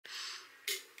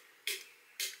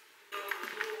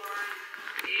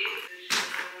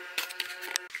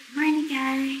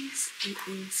It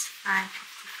is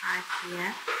 5:55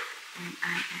 here and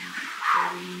I am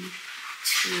going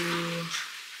to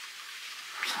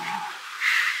Penang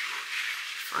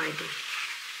for a day.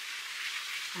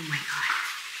 Oh my god,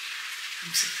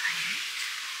 I'm so tired.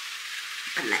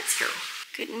 But let's go.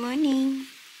 Good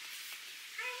morning.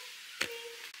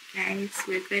 Guys,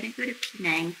 we're going to go to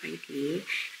Penang for a day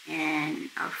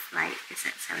and our flight is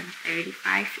at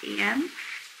 7:35 a.m.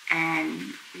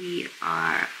 and we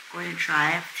are going to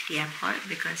drive to the airport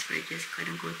because we're just going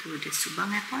to go to the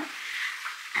Subang airport,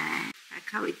 and I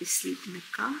can't wait to sleep in the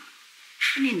car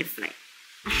and in the flight.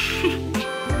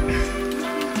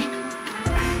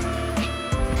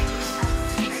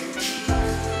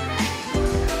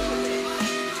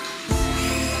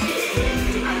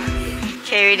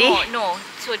 Okay, ready? No.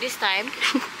 So this time,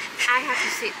 I have to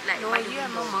sit like no, you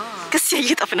and Mama. Kesian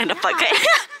you tak pernah dapat kan?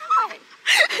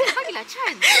 Bagilah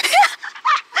chance.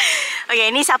 Okay,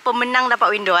 ni siapa menang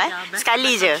dapat window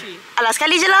sekali je. Alah,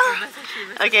 sekali je lah.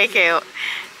 Okay.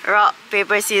 Rock,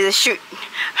 paper, scissors, shoot.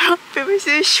 Rock, paper,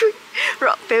 scissors, shoot.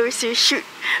 Rock, paper, scissors, shoot.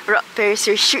 Rock, paper,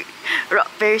 scissors, shoot. Rock,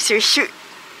 paper, scissors, shoot.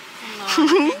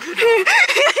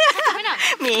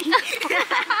 Me.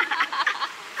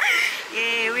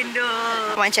 Yay, window.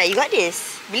 Come on, Chai, you got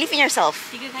this. Believe in yourself.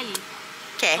 3 kali.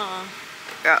 Okay.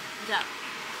 Rock. Sekejap.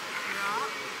 Rock.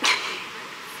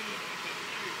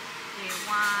 Okay,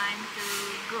 1,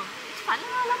 2, go.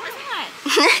 Cepatlah, lambat sangat.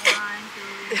 1,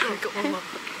 2, go. Ikut Mama.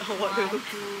 1,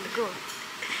 2, go. 1,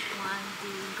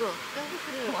 2, go.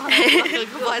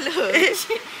 Kepala.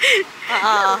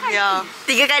 Ya.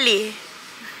 3 kali.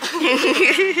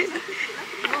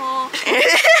 Oh.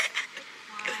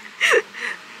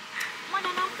 Mana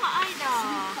nampak I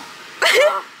dah.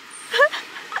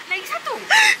 Lagi satu.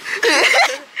 3.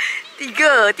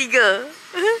 Aduh, go.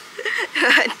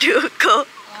 1, 2, go.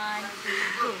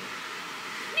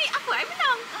 Ni aku I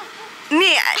menang.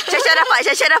 Ni Caca dapat.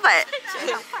 Dapat.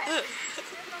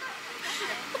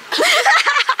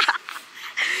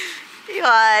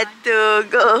 1,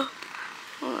 2, go.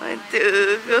 1,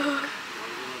 2, go.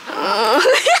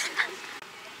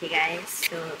 Hey guys,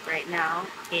 so right now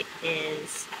it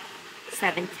is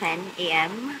 7:10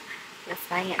 a.m. We're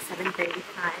flying at 7:35,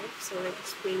 so we're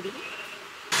just waiting.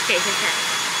 Okay, Caca,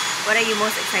 what are you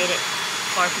most excited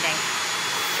for Penang?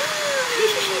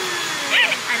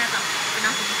 I dah tak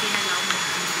pernah pergi Penang lama.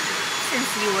 Since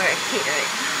you were a kid,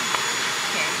 right?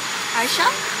 Okay. Aisha?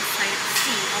 I'm excited to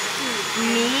see all the food.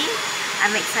 Me?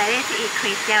 I'm excited to eat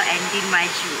kway teow and din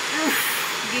maju.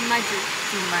 Din maju.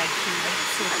 Din maju,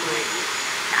 so good.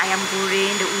 The ayam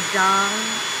goreng, the udang.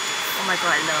 Oh my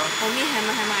god, love. For me,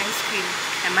 hema ice cream.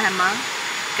 Hema.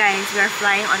 Guys, we are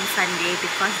flying on Sunday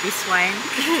because this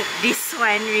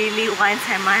one really wants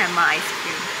hema ice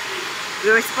cream.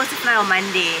 We were supposed to fly on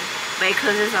Monday, but it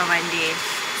closes on Monday.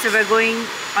 So we're going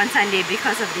on Sunday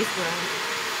because of this one.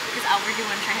 Because I really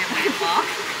want to try hema.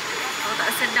 Kalau tak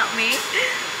sedap, Mei.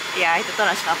 Ya, itu tu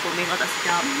nak cakap apa, Mei, kalau tak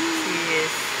sedap.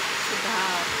 Serius.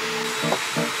 Sedap.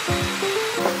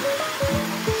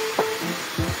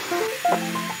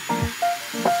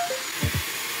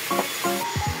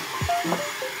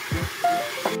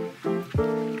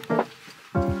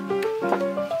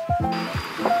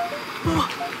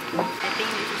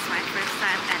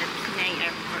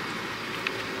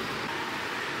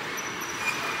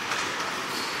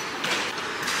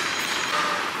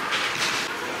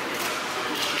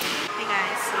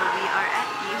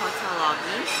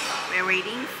 We're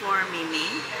waiting for Mimi.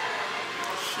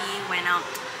 She went out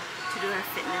to do her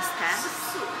fitness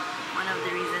test. One of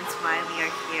the reasons why we are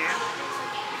here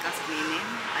because of Mimi.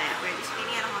 We're just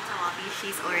waiting at a hotel lobby.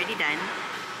 She's already done.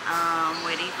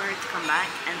 Waiting for her to come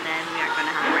back, and then we are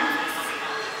gonna have breakfast.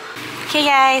 Okay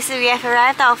guys, so we have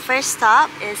arrived. Our first stop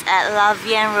is at La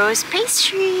Vie and Rose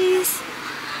Pastries.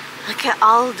 Look at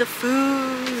all the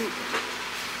food.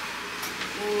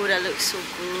 Oh, that looks so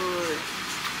good.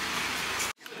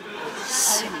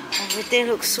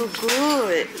 Everything looks so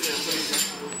good.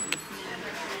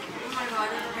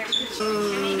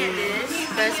 Can we get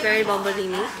this? Raspberry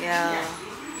bombolini. Yeah.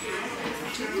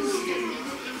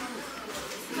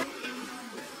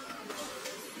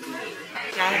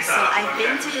 Guys, so I've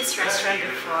been to this restaurant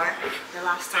before. The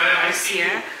last time I was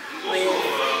here with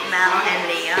Mel and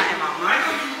Leah and Mama.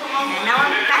 And now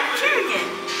I'm back here again.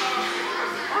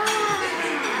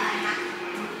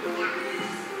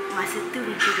 Masa tu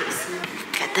we duduk sini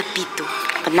kat tepi tu.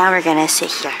 But now we're gonna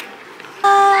sit here.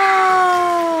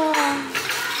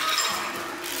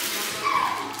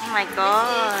 Oh my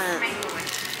god.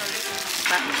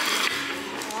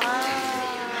 Wow.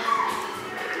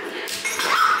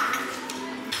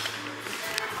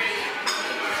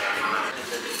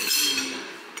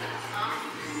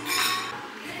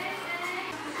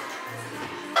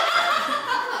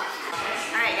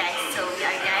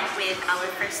 with our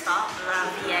first stop,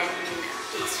 Ravian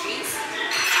Pastries.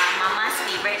 Mama's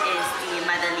favorite is the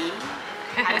Madeleine.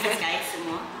 Habis guys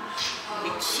semua.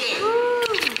 The chin.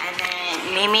 And then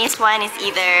Mimi's one is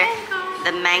either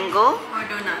the mango Or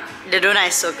donut. The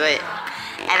donut is so good.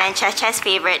 And then Chacha's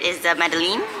favorite is the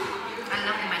Madeleine. I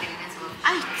love the Madeleine as well.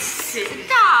 Ay,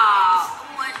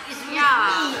 Sedap. what is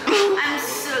Yeah. I'm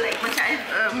so like Macam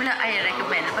mula I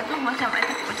recommend. Lepas tu macam I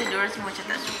takut macam diorang semua macam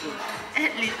tak suka.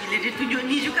 Bila dia tunjuk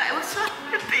ni juga I was so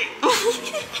happy.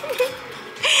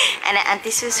 And then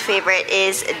Auntie Sue's favorite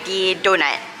is the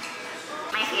donut.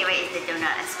 My favorite is the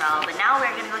donut as well. But now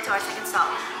we're gonna go to our second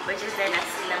stop, which is the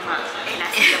nasi lemak.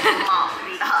 Nasi lemak.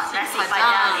 Nasi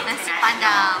padang. Nasi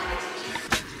padang.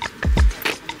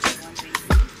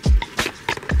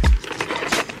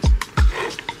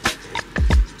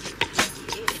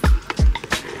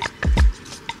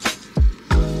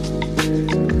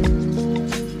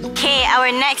 Okay,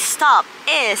 our next stop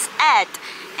is at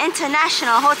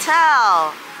International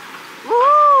Hotel.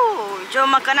 Woo! Jom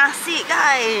makan nasi,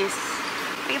 guys.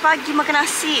 Pagi-pagi makan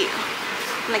nasi.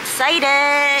 I'm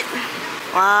excited.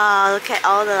 Wow, look at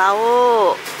all the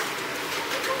lauk.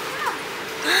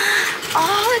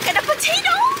 Oh, look at the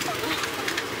potato.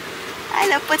 I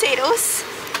love potatoes.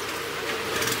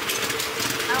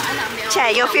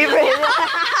 Chat, your favorite.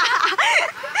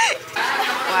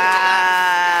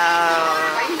 Wow.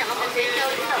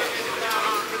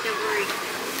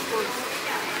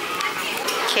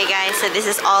 Okay guys, so this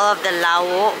is all of the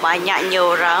lauk. Banyaknya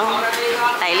orang.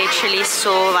 Like literally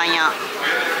so banyak.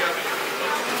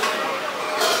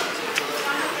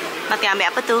 Mati ambil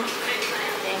apa tu?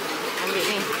 Ambil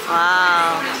ni.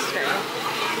 Wow.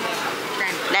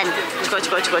 Dan.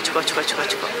 Cukup.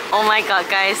 Oh my god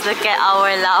guys, look at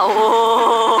our lauk.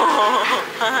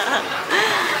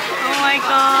 Oh my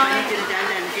god.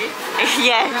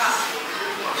 Yes.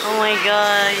 Oh my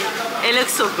god. It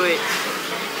looks so good.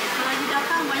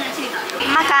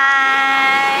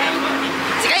 Makan.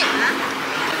 Sekali.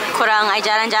 Korang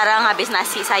jarang-jarang habis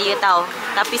nasi saya tau.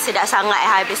 Tapi sedap sangat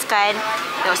habiskan.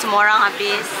 Tengok semua orang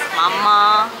habis.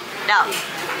 Mama. Sedap.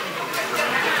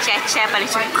 Cece paling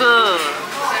suka.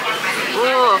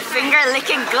 Finger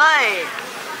licking good.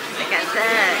 Look at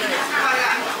that.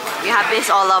 We habis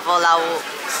all of our lauk.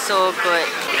 So good.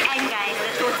 And guys,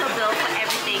 the total bill for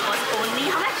everything was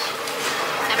only how much?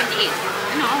 78.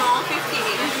 No,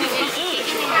 58.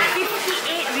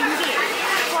 58 ringgit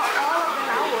for all of the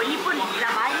lauk. Ni pun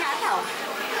dah banyak tau.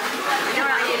 Ada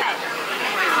orang ikat.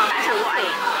 Tak cukup.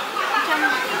 Macam,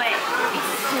 but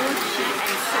it's so cheap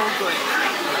and so good.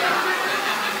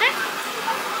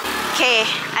 Okay,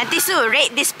 Auntie Sue,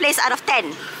 rate this place out of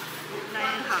 10.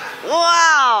 9.5.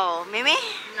 Wow, Mimi?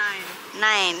 9.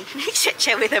 9.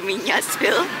 Check with a minyak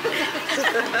spill.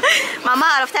 Mama,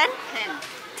 out of 10?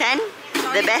 10.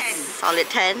 10? The best? 10. Solid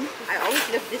 10. I always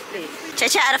love this place.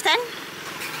 Chacha, out of 10?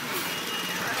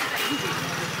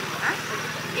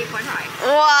 8.5.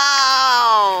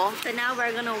 Wow! So now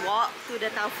we're gonna walk to the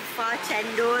Taufufa,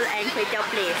 Cendol and Kway Teow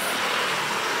place.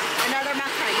 Another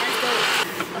makan, let's go.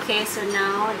 Okay, so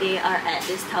now they are at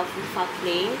this Taufufa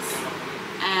place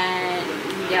and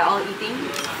they're all eating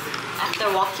after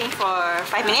walking for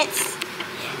 5 minutes.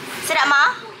 Sedap,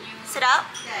 Ma? Sedap?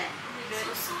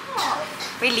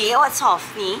 Really? What's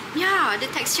soft ni? Yeah, the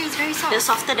texture is very soft. The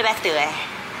softer the better eh?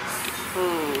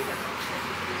 Ooh.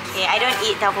 Okay, I don't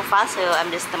eat Taufufa, so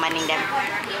I'm just temaning them.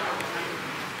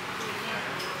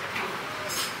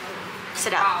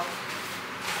 Sedap.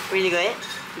 Really good.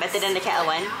 Better than the KL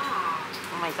one.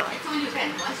 Oh my god.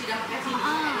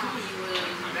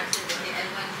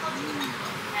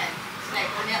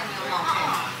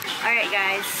 Alright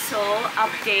guys, so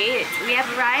update. We have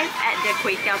arrived at the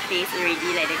Kway Teow place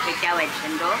already, like the Kway Teow and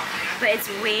Cendol. But it's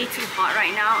way too hot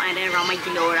right now and then ramai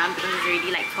gila orang because it's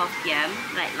already like 12 PM,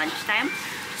 like lunchtime.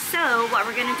 So what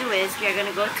we're gonna do is we are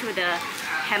gonna go to the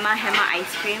Hema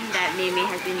ice cream that Mimi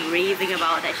has been raving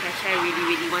about, that Chacha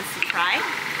really wants to try.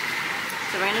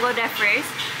 So we're gonna go there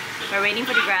first. We're waiting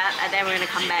for the Grab and then we're gonna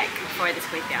come back for this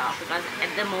Kway Teow because at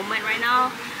the moment right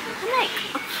now I'm like,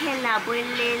 okay lah,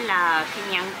 boleh lah,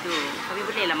 kenyang tu. Tapi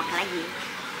boleh lah makan lagi.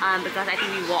 Because I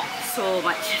think we walked so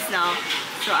much just now.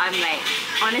 So I'm like,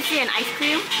 honestly an ice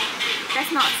cream, does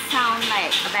not sound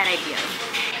like a bad idea.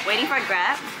 Waiting for a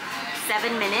Grab,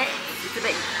 7 minutes. It's a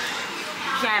bit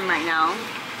jam right now.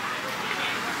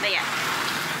 But yeah,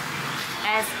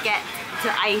 let's get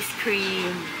the ice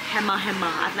cream. Hema.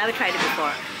 I've never tried it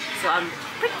before, so I'm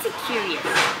pretty curious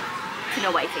to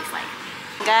know what it tastes like.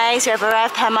 Guys, we have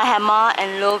arrived Hema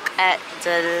and look at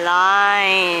the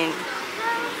line.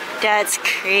 That's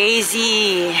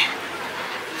crazy.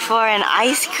 For an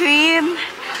ice cream,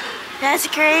 That's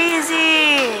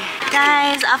crazy.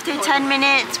 Guys, after 10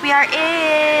 minutes, we are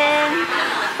in.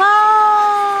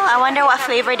 Wow. I wonder what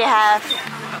flavor they have.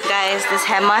 Guys, this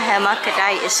Hema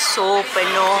kedai is so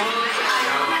penuh.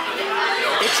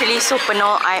 Literally so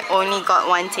penuh. I only got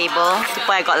one table.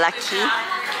 Super, I got lucky.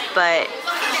 But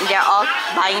they're all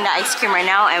buying the ice cream right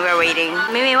now and we're waiting.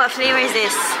 Mimi, what flavor is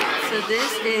this? So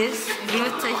this is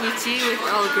blue Tahiti with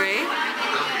Earl Grey.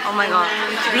 Oh my god.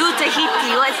 Blue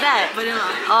Tahiti, what's that? Vanilla.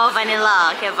 Oh,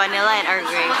 vanilla. Okay, vanilla and Earl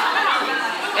Grey.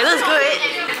 It looks good.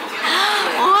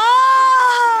 Wow!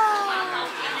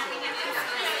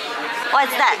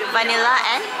 What's that? Vanilla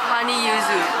and? Honey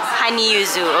yuzu. Honey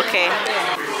yuzu, okay.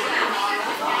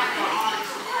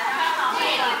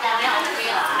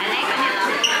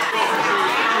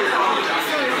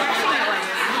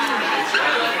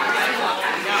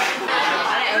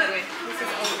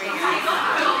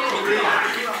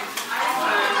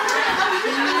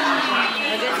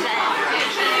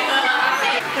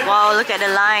 Wow, look at the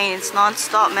line. It's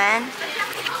non-stop, man.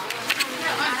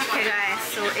 Okay guys,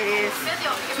 so it is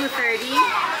 2:30.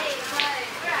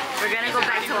 We're gonna go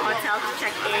back to our hotel to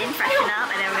check in, freshen up,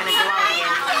 and then we're gonna go out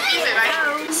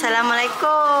again.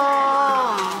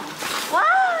 Assalamualaikum.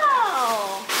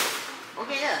 Wow!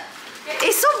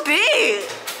 It's so big!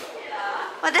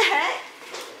 What the heck?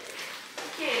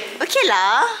 Okay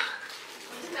lah.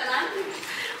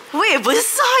 Weh,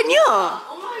 besarnya!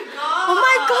 Oh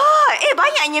my god! Eh,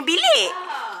 banyaknya bilik!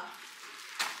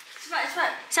 Cepat.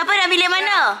 Siapa nak bilik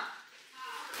mana?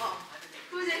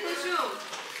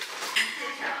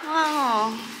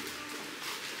 Wow.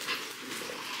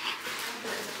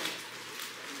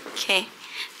 Okay.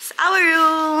 It's our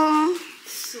room.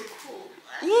 So cool.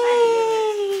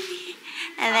 Yay!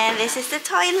 And then this is the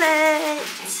toilet.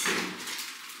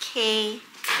 Okay.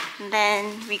 And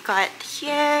then we got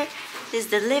here. This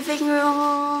is the living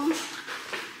room.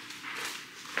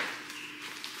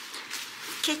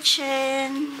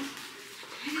 Kitchen.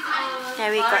 There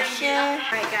we got here.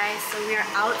 Alright guys, so we are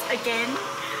out again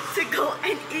to go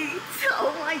and eat.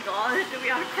 Oh my god, we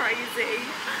are crazy.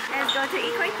 Let's go to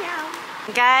eat right now.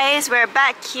 Guys, we're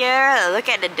back here. Look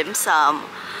at the dim sum.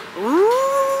 Ooh!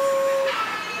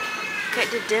 Look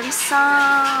at the dim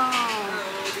sum.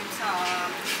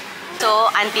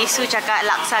 So, Auntie Su cakap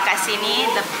laksa kat sini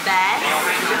the best.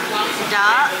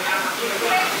 Sedap.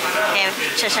 Okay,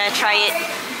 Shasha try it.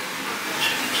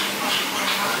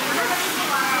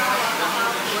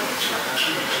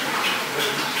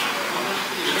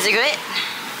 Is it good?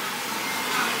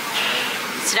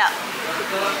 Sedap.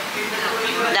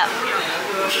 Sedap.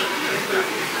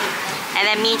 And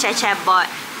then me, Chacha bought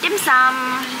dim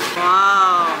sum.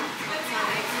 Wow.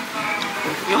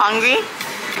 You hungry?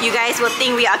 You guys will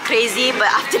think we are crazy, but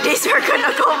after this we're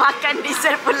gonna go makan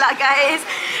dessert pula, guys.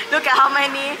 Look at how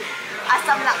many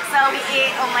asam laksa we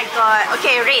ate. Oh my god.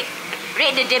 Okay, rate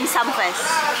the dim sum first.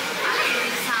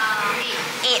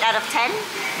 8 out of 10.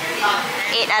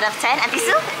 8 out of 10. Auntie Su?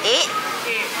 8?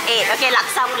 8. Okay,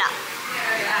 laksa pula.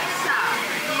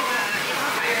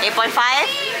 8.5.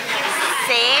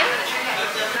 Same.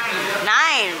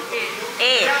 9.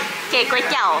 8. Okay, kway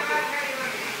teow.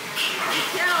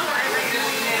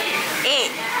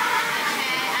 8.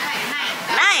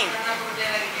 9.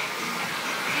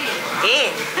 8.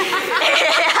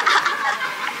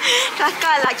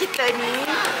 Kakak lah kita ni.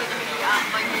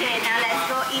 Okay, now let's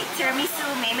go eat tiramisu.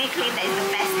 Mei claimed that it's the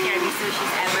best tiramisu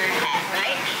she's ever had,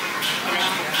 right?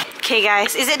 Okay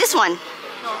guys, is it this one?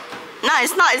 No. No,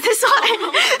 it's not. It's this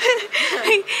one.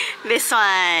 This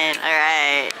one.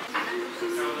 Alright.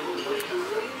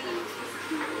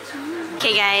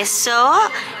 Okay guys, so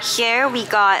here we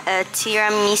got a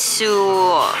tiramisu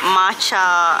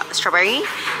matcha strawberry.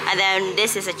 And then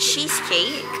this is a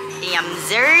cheesecake.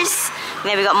 Yumzers. And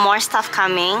then we got more stuff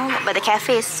coming. But the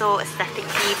cafe is so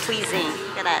aesthetically pleasing.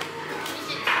 Look at that.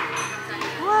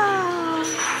 Wow.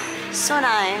 So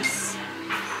nice.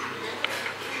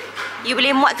 You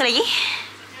boleh muat ke lagi?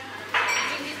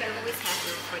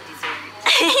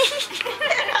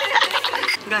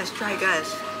 Guys, try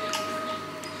guys.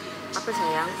 Apa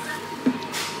sayang?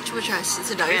 Cuba try,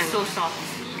 sedap kan? So soft.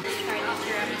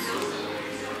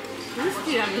 This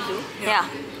tiramisu? Yeah.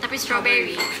 Tapi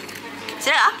strawberry.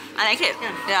 Sedap? I like it.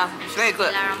 Yeah, it's very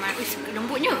good.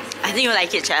 Lembutnya. I think you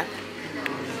like it, Chef.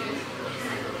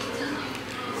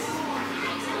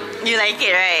 You like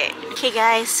it, right? Okay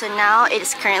guys, so now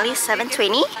it's currently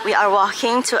 7:20. We are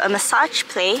walking to a massage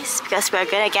place because we're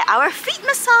gonna get our feet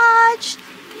massaged.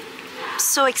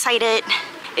 So excited.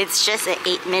 It's just an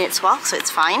 8 minutes walk, so it's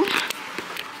fine.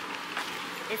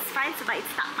 It's fine sebab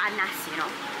it's tak panas, you know.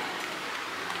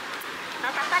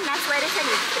 Kalau tak panas, weather macam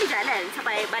ni, kita jalan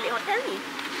sampai balik hotel ni.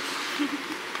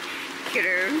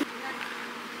 Killer.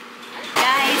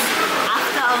 Guys,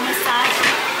 after our massage,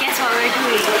 guess what we're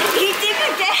doing? Eating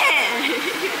again!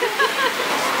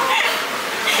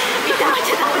 Kita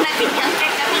macam tak pernah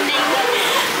kenyangkan kami ni.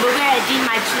 But we're at Din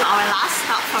Maju, our last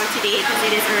stop for today because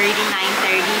it is already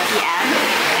 9:30 PM.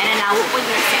 And then lauk pun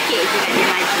kena sikit je kat Din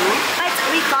Maju. But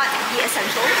we got the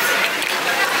essentials.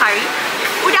 Curry,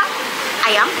 udang,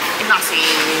 ayam, nasi,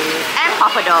 and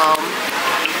papadom.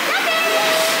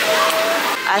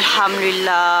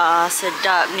 Alhamdulillah,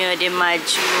 sedapnya Din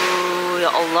Maju.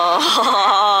 Ya Allah.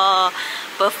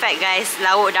 Perfect guys,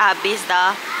 lauk dah habis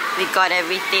dah. We got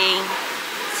everything.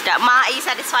 Sedap. Ma, are you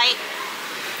satisfied?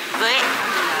 Good?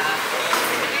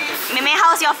 Meme,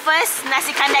 how's your first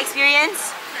nasi kandar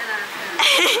experience?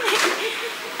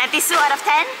 Nanti Su out of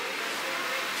 10?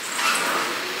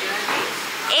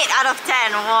 8 out of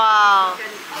 10. Wow.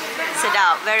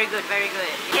 Sedap. Very good, very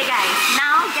good. Okay guys,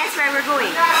 now guess where we're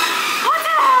going?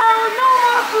 Hotel! No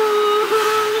more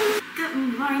food! Good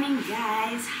morning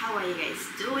guys. How are you guys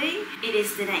doing? It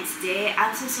is the next day.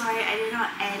 I'm so sorry I did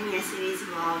not end yesterday's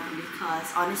vlog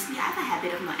because honestly I have a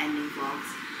habit of not ending vlogs.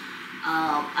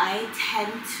 I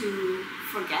tend to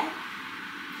forget,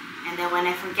 and then when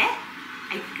I forget,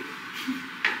 I do.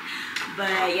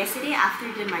 But yesterday after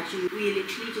the Maju, we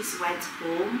literally just went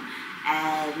home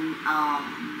and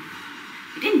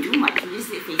we didn't do much. We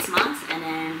just did face masks and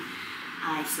then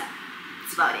I slept.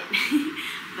 That's about it.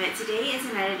 But today is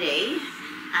another day,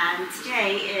 and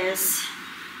today is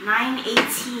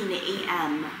 9:18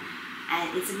 AM. And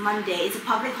it's a Monday, it's a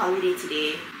public holiday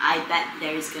today. I bet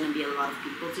there's gonna be a lot of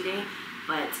people today.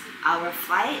 But our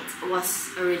flight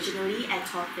was originally at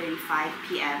 12:35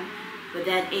 PM. But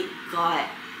then it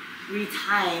got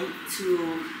retimed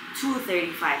to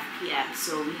 2:35 PM.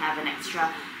 So we have an extra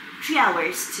 3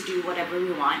 hours to do whatever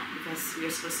we want because we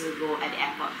were supposed to go at the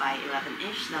airport by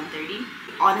 11-ish, 11:30.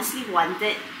 Honestly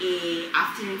wanted a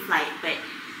afternoon flight, but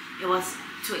it was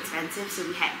too expensive, so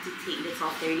we had to take the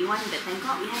 12:30 one, but thank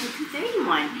God we had the 2:30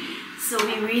 one. So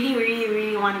we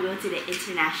really want to go to the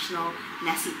international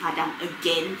nasi padang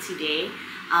again today.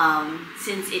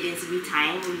 Since it is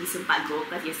time, we sempat go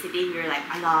because yesterday we were like,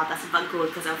 alah, tak sempat go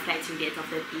because our flight's already at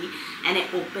 12:30 and it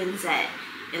opens at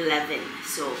 11.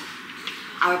 So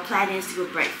our plan is to go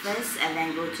breakfast and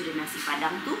then go to the nasi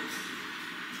padang too,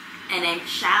 and then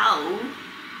ciao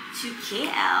to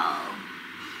KL.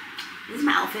 This is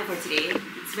my outfit for today.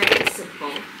 It's very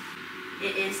simple.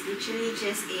 It is literally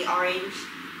just a orange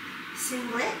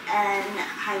singlet and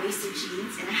high-waisted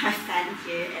jeans, and I have a fan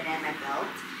here and then my belt,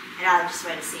 and I'll just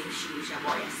wear the same shoes I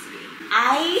wore yesterday.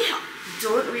 I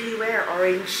don't really wear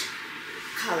orange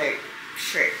colored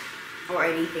shirt or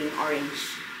anything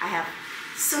orange. I have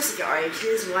so sick of orange.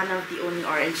 This is one of the only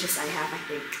oranges I have, I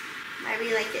think. I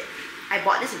really like it. I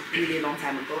bought this a really long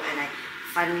time ago and I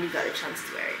finally got the chance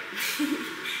to wear it.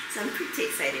 So I'm pretty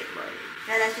excited about it.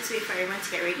 Now let's just wait for everyone to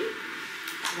get ready.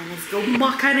 And then let's go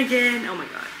makan again. Oh my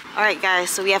god. Alright guys,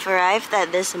 so we have arrived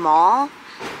at this mall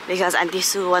because Auntie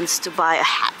Sue wants to buy a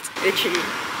hat. Literally,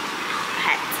 a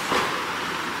hat.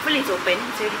 Fully it's open,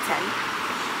 it's already 10.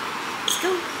 Let's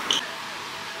go.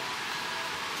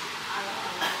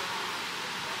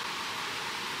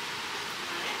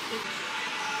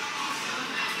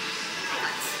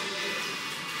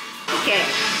 Okay,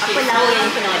 apa lauk yang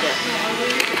kena order?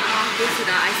 Dia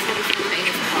sudah I saw this one in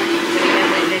this part.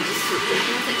 Veggie soup. I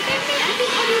was like, I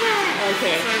didn't order that.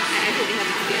 Okay. So I hope they have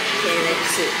it together. Okay, veggie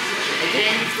soup.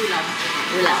 Then tulang.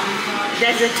 Tulang.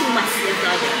 There's the 2 must you have to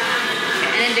order.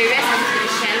 And then the rest I'm just going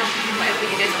to share whatever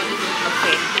you guys order.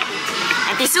 Okay.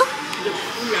 Auntie Su?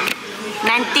 Tulang.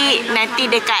 Nanti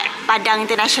dekat Padang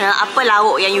International, apa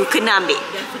lauk yang you kena ambil?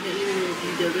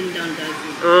 Definitely the rendang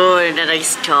daging. Oh, rendang daging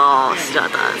sedap. Sedap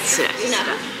tak?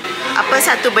 Sedap. Apa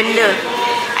satu benda?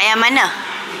 Ayam mana?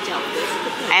 Hijau.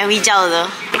 Ayam hijau tu.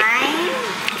 Mine,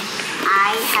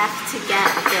 I have to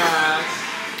get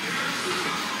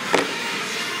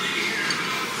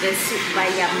the soup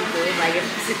bayam tu, bayam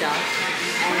sedap.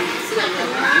 And the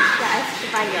ice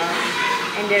bayam.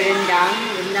 And the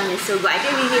rendang is so good. I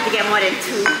think we need to get more than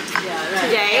 2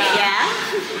 today. Yeah.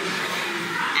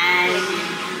 And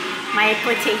my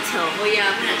potato. Oh yeah,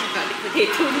 aku nak cakap the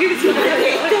potato ni.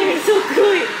 Potato is so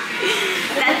good.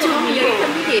 That's jumbo.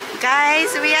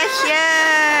 Guys, we are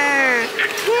here.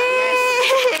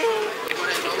 Yay!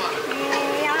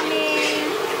 Yummy.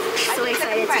 So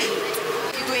excited to eat.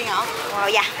 You going out?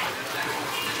 Oh yeah.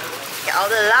 Get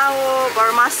all the lauk,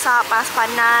 baru masak,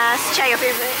 panas-panas. Share your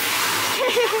favorite.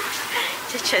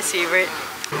 Chacha's favorite.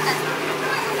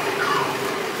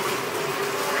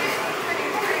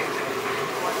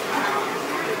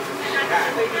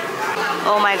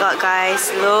 Oh my god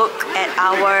guys, look at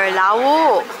our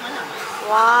lauk.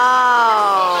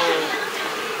 Wow.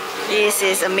 This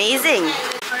is amazing.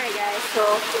 Alright guys, so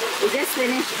we just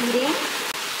finished eating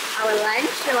our lunch.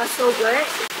 It was so good.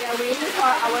 We are waiting for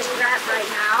our Grab right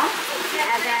now.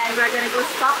 And then we're gonna go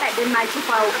stop at the Maju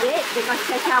for a bit because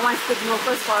Chacha wants to go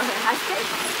first for her husband.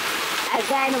 And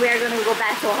then we're gonna go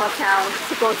back to a hotel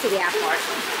to go to the airport.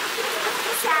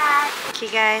 Okay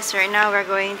guys, right now we're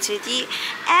going to the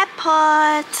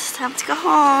airport. Time to go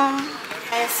home.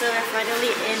 Okay, so we're finally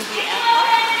in the airport.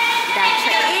 That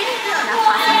check-in, now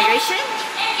past immigration.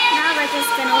 Now we're just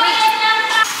gonna wait.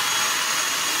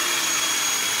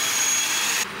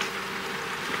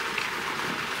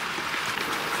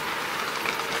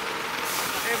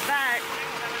 We're back.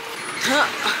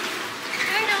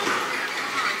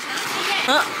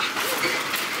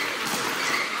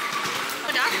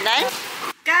 Done?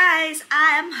 Guys,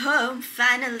 I am home.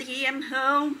 Finally, I'm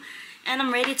home. And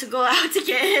I'm ready to go out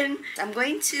again. I'm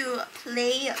going to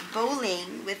play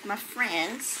bowling with my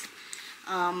friends.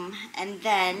 And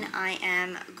then I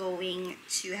am going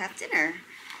to have dinner.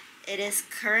 It is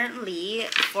currently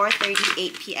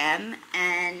 4:38 p.m.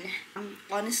 and I'm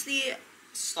honestly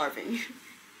starving.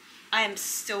 I am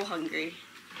so hungry.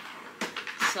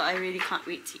 So I really can't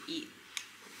wait to eat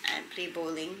and play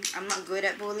bowling. I'm not good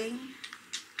at bowling.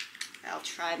 I'll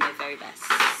try my very best.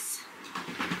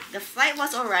 The flight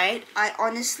was alright. I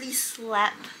honestly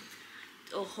slept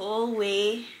the whole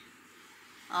way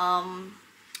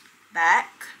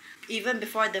back. Even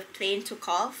before the plane took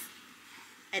off.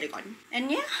 I'd gone.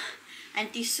 And yeah,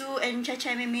 Auntie Sue and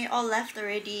Chacha Mimi all left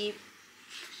already.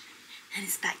 And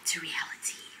it's back to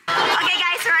reality. Okay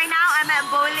guys, so right now I'm at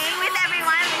bowling with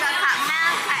everyone. We got Kak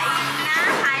Mel, Kak Ina,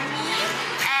 Hani,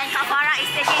 and Kak Farah is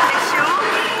taking the shoe.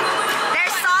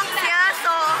 There's songs here,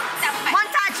 so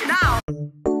montage now.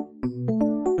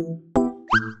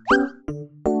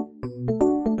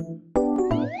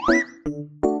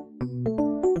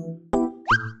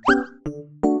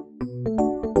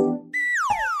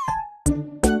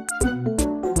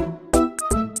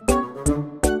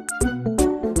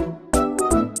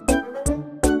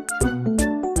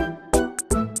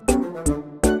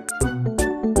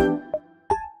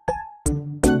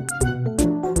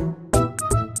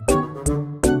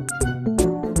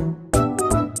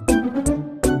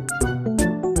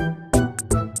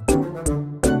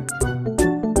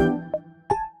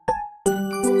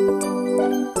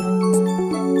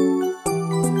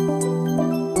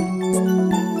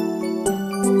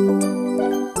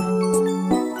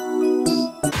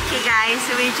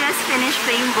 So we just finished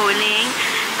playing bowling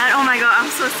and oh my god,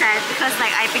 I'm so sad because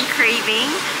like I've been craving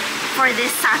for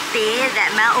this satay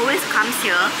that Mel always comes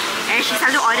here and she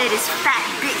selalu order this fat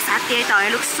big satay tau.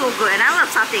 It looks so good and I love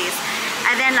satays.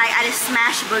 And then like ada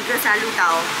smash burger selalu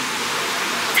tau.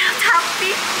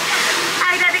 Tapi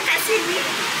I dah dekat sini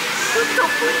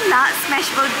tutup pula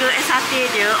smash burger and satay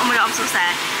dia. Oh my god, I'm so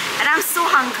sad. And I'm so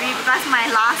hungry because my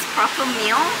last proper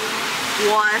meal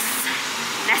was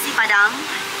nasi padang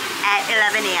at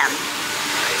 11 a.m.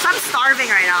 So I'm starving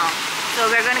right now. So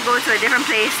we're gonna go to a different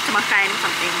place to makan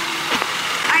something.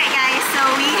 Alright guys, so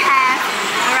we have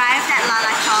arrived at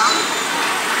Lala Chong.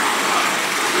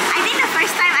 I think the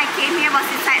first time I came here was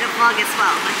inside the vlog as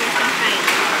well. Okay,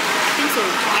 I think so.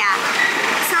 Yeah.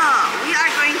 So we are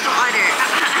going to order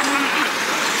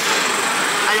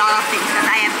a lot of things because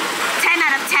I am 10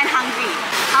 out of 10 hungry.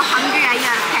 How hungry are you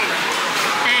out of 10?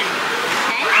 10?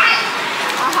 10?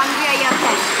 How hungry are you out of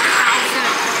 10?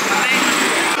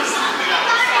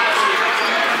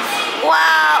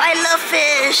 Wow, I love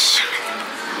fish.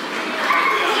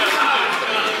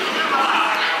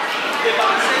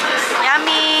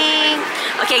 Yummy.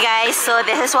 Okay guys, so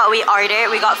this is what we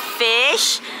ordered. We got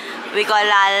fish, we got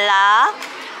lala,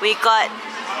 we got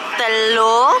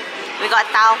telur, we got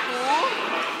tahu,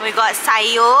 we got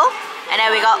sayur, and then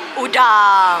we got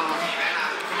udang.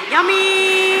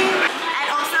 Yummy. And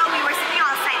also we were sitting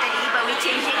outside tadi, but we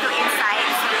changed it to inside.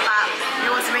 It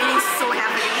was raining so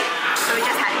heavily, so we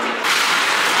just had to.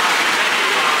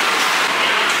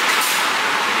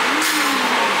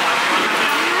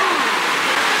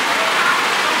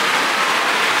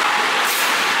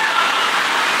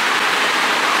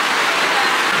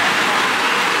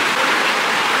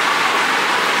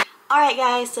 Alright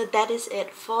guys, so that is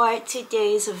it for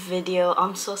today's video.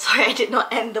 I'm so sorry I did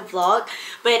not end the vlog,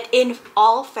 but in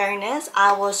all fairness,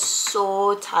 I was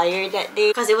so tired that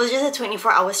day because it was just a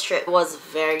 24-hour trip. It was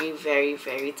very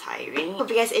tiring. Hope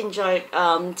you guys enjoyed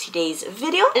today's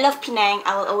video. I love Penang.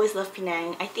 I will always love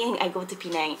Penang. I think I go to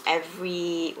Penang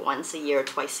every once a year or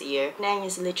twice a year. Penang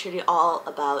is literally all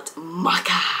about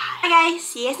makan. Bye guys,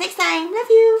 see you guys next time. Love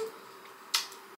you.